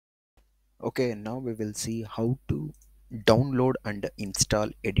Okay, now we will see how to download and install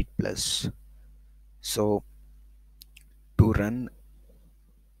editplus. So to run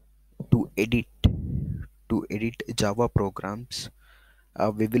to edit to edit Java programs,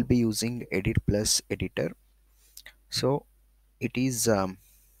 we will be using editplus editor. So it is um,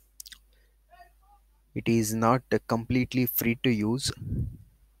 it is not completely free to use,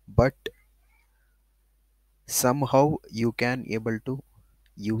 but somehow you can able to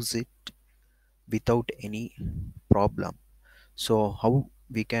use it without any problem. So how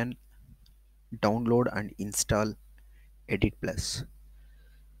we can download and install editplus?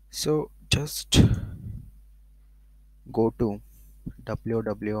 So just go to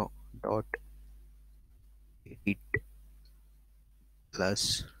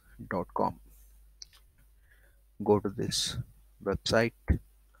www.editplus.com. Go to this website.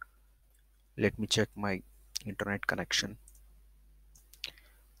 Let me check my internet connection.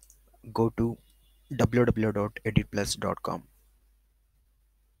 Go to www.editplus.com.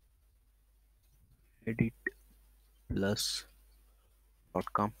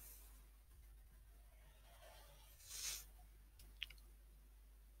 editplus.com.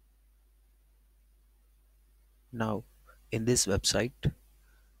 Now in this website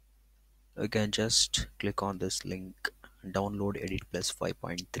you can just click on this link, download editplus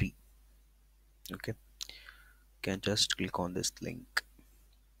 5.3. Okay, you can just click on this link.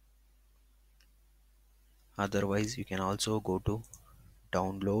 Otherwise you can also go to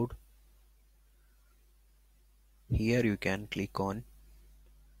download. Here you can click on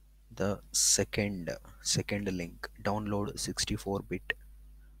the second link, download 64-bit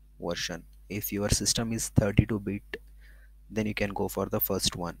version. If your system is 32-bit, then you can go for the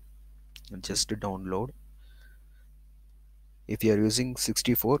first one, just download. If you are using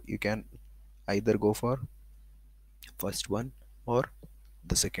 64, you can either go for first one or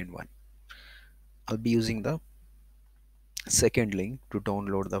the second one. I'll be using the second link to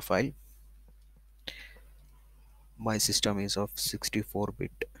download the file. My system is of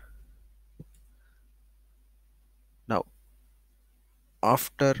 64-bit. Now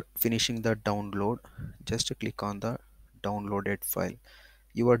after finishing the download, just click on the downloaded file.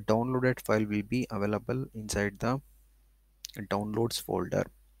 Your downloaded file will be available inside the downloads folder.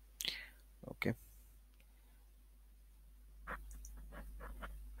 Okay,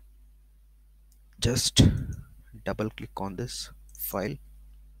 just double click on this file.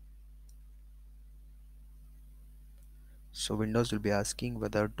 So Windows will be asking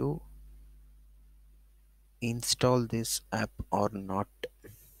whether to install this app or not.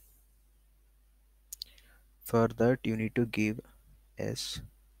 For that you need to give yes.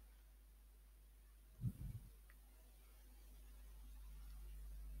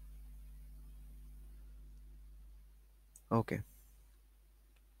 Okay,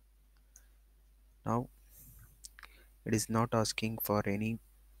 now it is not asking for any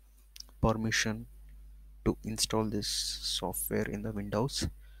permission to install this software in the Windows,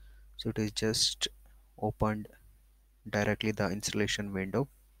 so it is just opened directly the installation window.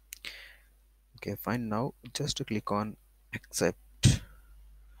 Okay, fine. Now just click on accept.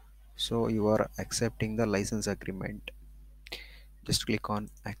 So you are accepting the license agreement. Just click on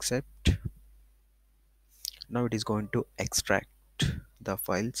accept. Now it is going to extract the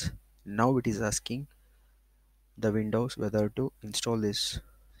files. Now it is asking the Windows whether to install this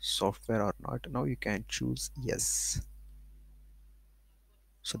software or not. Now you can choose yes.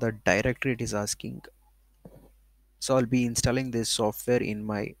 So the directory it is asking, so I'll be installing this software in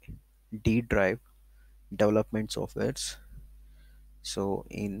my D drive, development softwares. So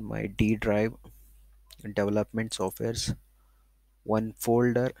in my D drive, development softwares, one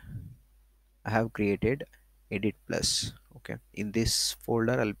folder I have created editplus. Okay, in this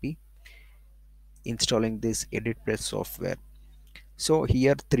folder I'll be installing this editplus software. So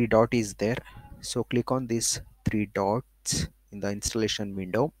here three dot is there, so click on these three dots in the installation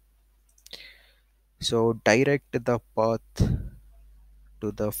window. So direct the path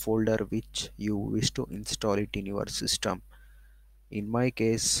to the folder which you wish to install it in your system. In my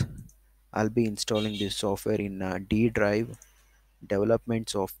case, I'll be installing this software in D drive, development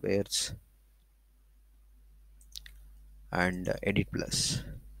softwares, and editplus.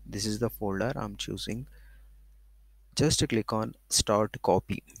 This is the folder I'm choosing. Just click on start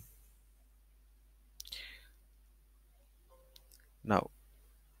copy. Now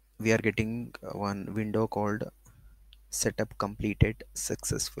we are getting one window called setup completed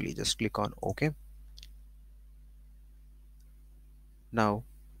successfully. Just click on OK. Now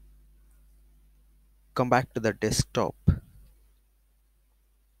come back to the desktop.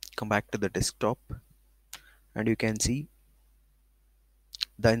 Come back to the desktop and you can see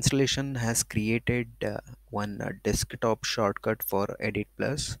the installation has created one desktop shortcut for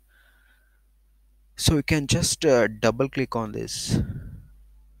editplus. So you can just double click on this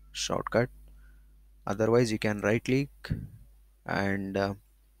shortcut. Otherwise you can right click and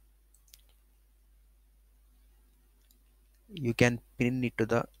you can pin it to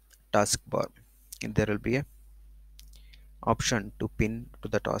the taskbar. And there will be a option to pin to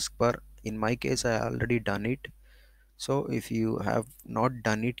the taskbar. In my case I already done it. So if you have not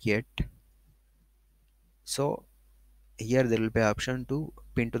done it yet, so here there will be option to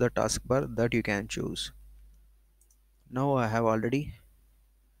pin to the taskbar that you can choose. Now I have already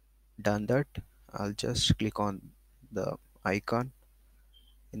done that. I'll just click on the icon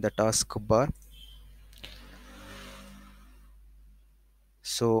in the taskbar.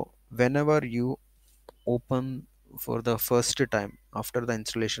 So whenever you open for the first time after the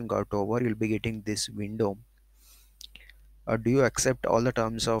installation got over, you'll be getting this window. Do you accept all the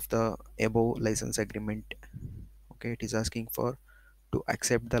terms of the above license agreement? Okay, it is asking for to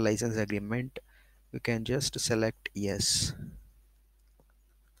accept the license agreement. You can just select yes,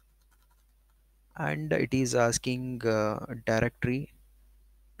 and it is asking directory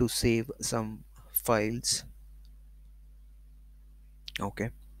to save some files. Okay,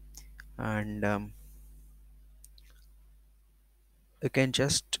 and you can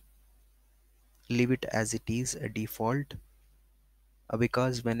just leave it as it is a default,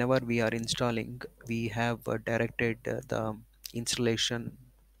 because whenever we are installing we have directed the installation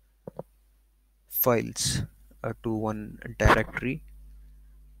files to one directory.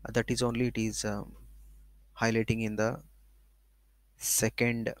 That is only it is highlighting in the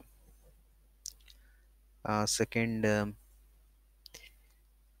second second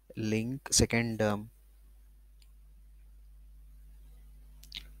link second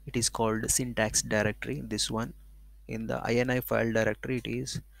it is called syntax directory. This one in the ini file directory,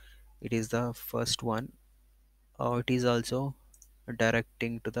 it is the first one. It is also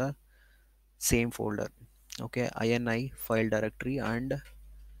directing to the same folder. Okay, ini file directory and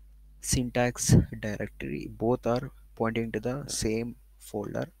syntax directory both are pointing to the same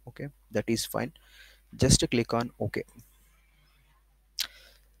folder. Okay, that is fine. Just click on OK.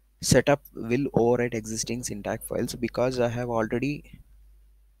 Setup will overwrite existing syntax files because I have already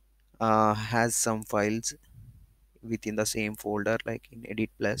has some files within the same folder. Like in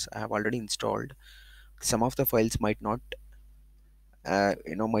editplus I have already installed. Some of the files might not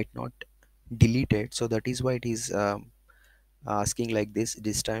delete it, so that is why it is asking like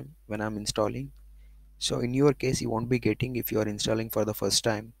this time when I'm installing. So in your case you won't be getting if you are installing for the first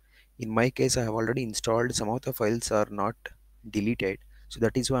time. In my case I have already installed, some of the files are not deleted, so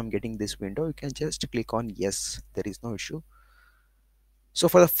that is why I'm getting this window. You can just click on yes, there is no issue. So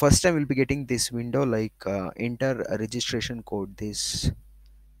for the first time we'll be getting this window like enter a registration code. This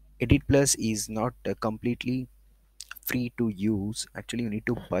editplus is not completely free to use. Actually you need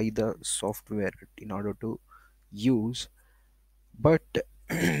to buy the software in order to use, but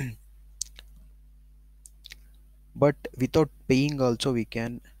but without paying also we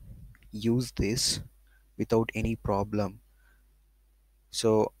can use this without any problem.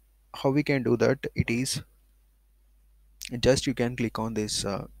 So how we can do that? It is just you can click on this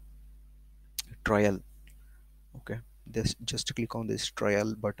trial. Okay, this just click on this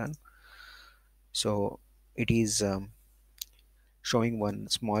trial button. So it is showing one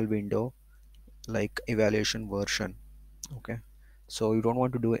small window like evaluation version. Okay, so you don't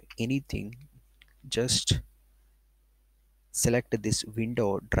want to do anything, just select this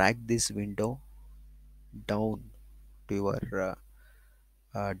window, drag this window down to your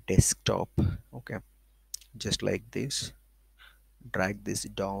desktop. Okay, just like this, drag this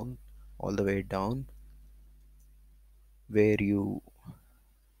down all the way down where you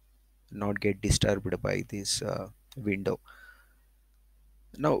not get disturbed by this window.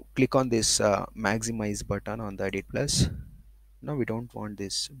 Now click on this maximize button on the edit plus. Now we don't want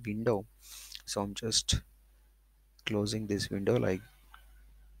this window, so I'm just closing this window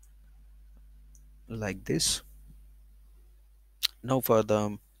like this. Now for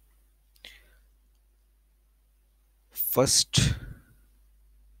the first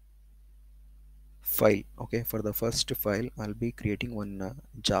file, okay, for the first file I'll be creating one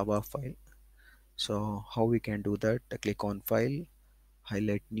Java file. So how we can do that? Click on file,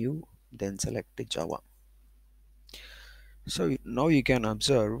 highlight new, then select Java. So now you can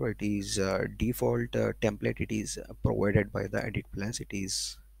observe it is default template. It is provided by the edit plus. It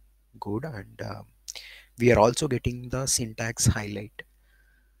is good, and we are also getting the syntax highlight.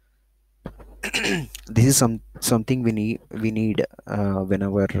 This is something we need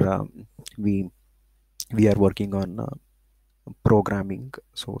whenever we are working on programming,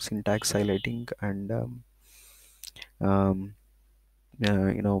 so syntax highlighting and um,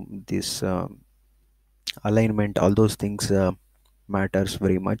 this alignment, all those things matters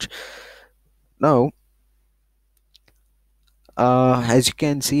very much. Now as you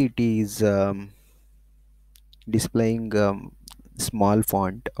can see, it is displaying small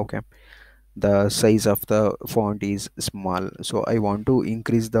font. Okay, the size of the font is small, so I want to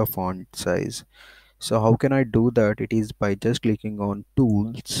increase the font size. So how can I do that? It is by just clicking on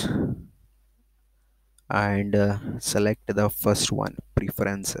tools and select the first one,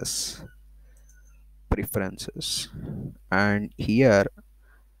 preferences, and here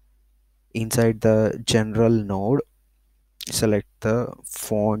inside the general node, select the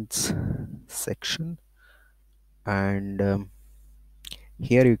fonts section, and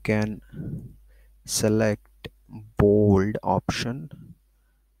here you can select bold option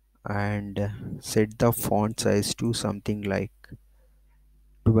and set the font size to something like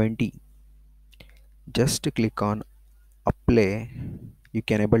 20. Just click on apply. You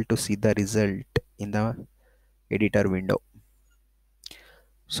can able to see the result in the editor window.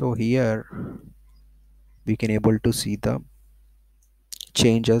 So here we can able to see the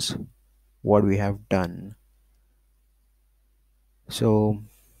changes what we have done. So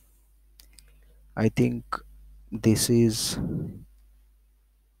I think this is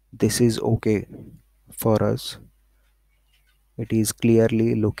okay for us. It is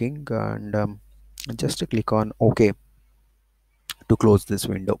clearly looking, and just click on OK to close this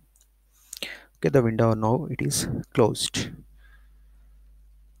window. Okay, the window now it is closed.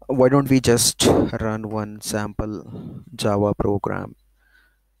 Why don't we just run one sample Java program?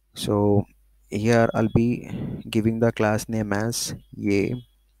 So here I'll be giving the class name as a,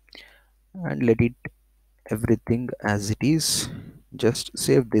 and let it everything as it is. Just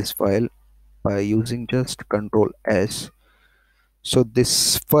save this file by using just Control S. So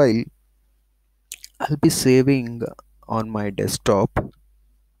this file I'll be saving on my desktop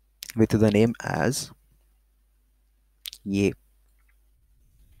with the name as a.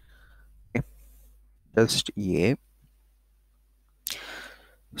 Okay, just a.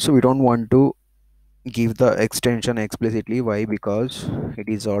 So we don't want to give the extension explicitly. Why? Because it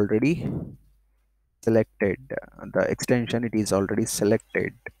is already selected. The extension, it is already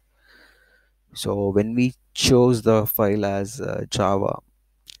selected. So when we chose the file as Java,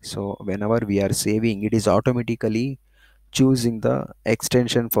 so whenever we are saving, it is automatically choosing the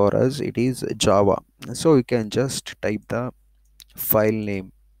extension for us. It is Java. So you can just type the file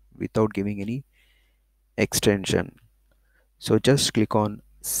name without giving any extension. So just click on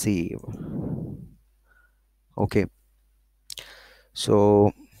save. Okay,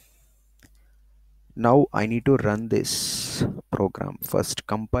 so now I need to run this program. First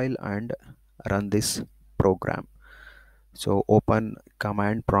compile and run this program. So open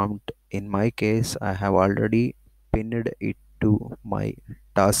command prompt. In my case, I have already pinned it to my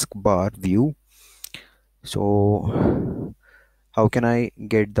taskbar view. So how can I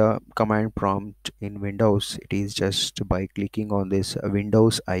get the command prompt in Windows? It is just by clicking on this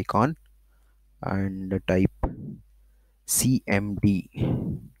Windows icon and type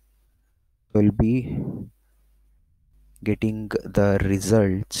cmd. Will be getting the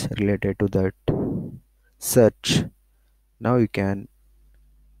results related to that search. Now you can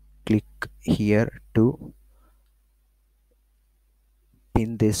click here to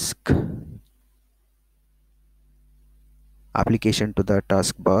pin this application to the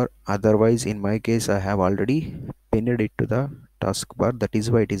taskbar. Otherwise, in my case, I have already pinned it to the taskbar. That is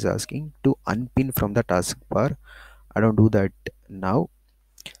why it is asking to unpin from the taskbar. I don't do that now.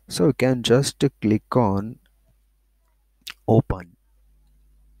 So you can just click on open.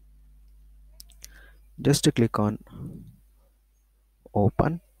 Just click on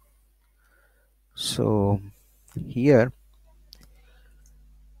open. So here,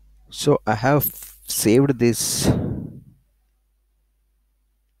 so I have saved this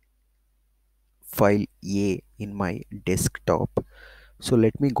file A in my desktop. So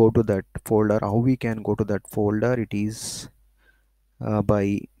let me go to that folder. How we can go to that folder? It is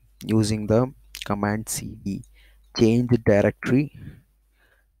by using the command cd, change directory,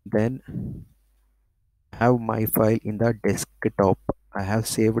 then have my file in the desktop. I have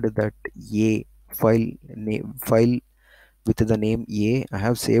saved that a file with the name a. I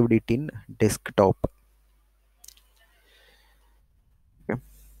have saved it in desktop. Okay.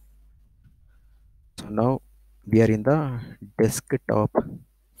 So now we are in the desktop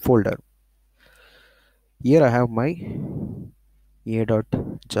folder. Here I have my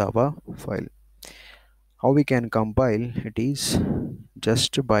a.java file. How we can compile? It is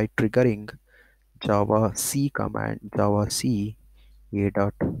just by triggering java c command, java c a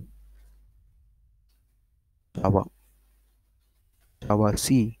dot java, java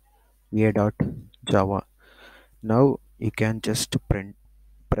c a dot java. Now you can just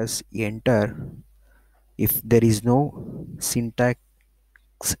press enter. If there is no syntax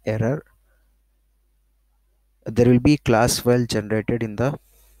error, there will be class file generated in the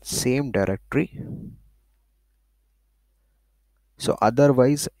same directory. So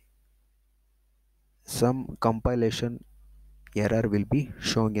otherwise some compilation error will be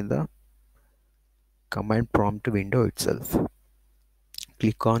showing in the command prompt window itself.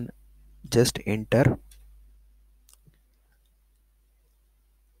 Click on just enter.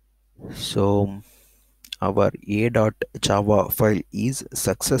 So our a.java file is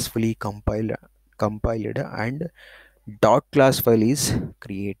successfully compiled and dot class file is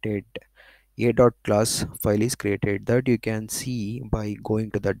created. A dot class file is created, that you can see by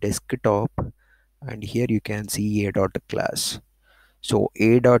going to the desktop, and here you can see a dot class. So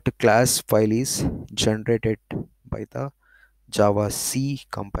a dot class file is generated by the java c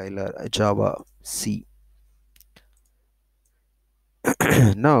compiler, java c.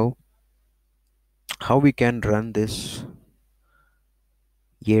 Now how we can run this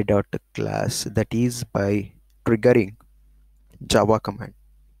a dot class, that is by triggering java command,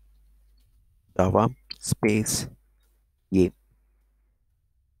 java space a,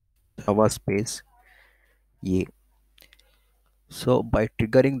 java space a. So by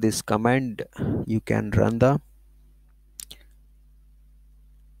triggering this command, you can run the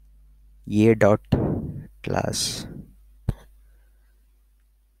a dot class.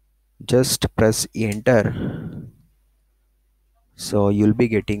 Just press enter. So you'll be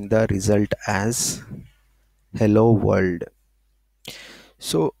getting the result as hello world.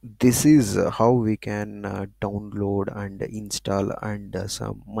 So this is how we can download and install, and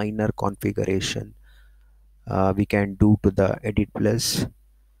some minor configuration we can do to the editplus.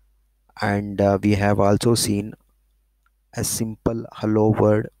 And we have also seen a simple hello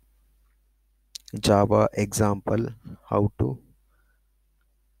world java example, how to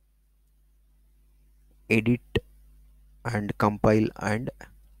edit and compile and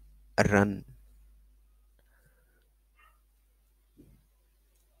run.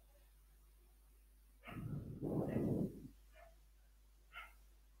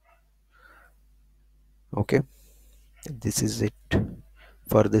 Okay, this is it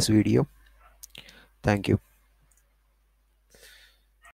for this video. Thank you.